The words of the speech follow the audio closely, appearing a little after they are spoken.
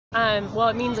Well,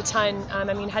 it means a ton.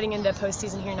 I mean, heading into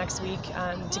postseason here next week,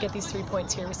 to get these 3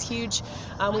 points here was huge.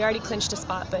 We already clinched a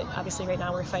spot, but obviously right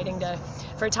now we're fighting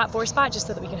for a top 4 spot just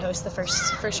so that we can host the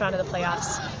first round of the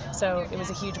playoffs. So it was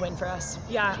a huge win for us.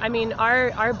 Yeah, I mean,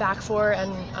 our back four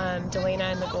and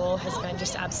Delana in the goal has been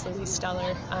just absolutely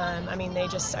stellar. I mean,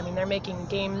 they're making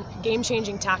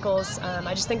game-changing tackles.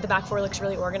 I just think the back four looks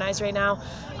really organized right now.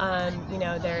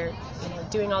 They're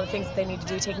doing all the things that they need to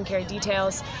do, taking care of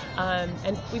details,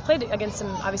 and we played against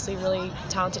some obviously really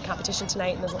talented competition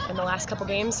tonight in the last couple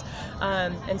games,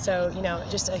 and so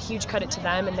just a huge credit to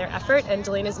them and their effort. And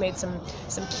Delana's made some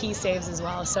key saves as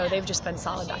well, so they've just been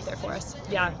solid back there for us.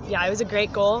 Yeah, it was a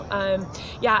great goal.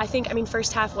 I think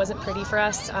first half wasn't pretty for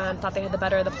us. Thought they had the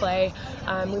better of the play.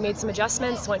 We made some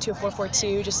adjustments, went to a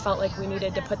 4-4-2. Just felt like we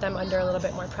needed to put them under a little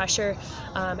bit more pressure.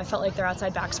 I felt like their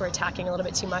outside backs were attacking a little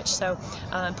bit too much, so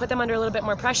put them under a little bit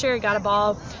more pressure. Got a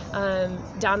ball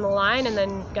down the line, and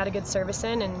then got a good service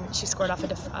in, and she scored off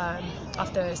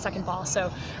the second ball.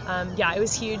 So it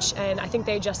was huge, and I think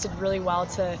they adjusted really well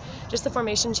to just the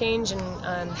formation change,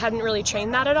 and hadn't really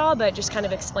trained that at all, but just kind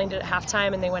of explained it at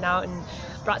halftime, and they went out and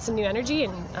brought some new energy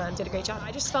and did a great job.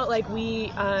 I just felt like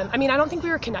I don't think we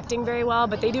were connecting very well,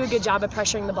 but they do a good job of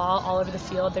pressuring the ball all over the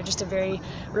field. They're just a very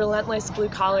relentless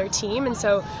blue-collar team, and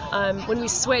so when we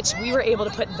switched, we were able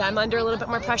to put them under a little bit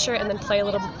more pressure and then play a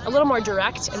little more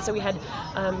direct, and so we had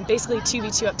basically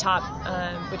 2v2 up top,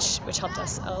 which helped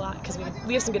us a lot because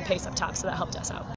we have some good pace up top, so that helped us out.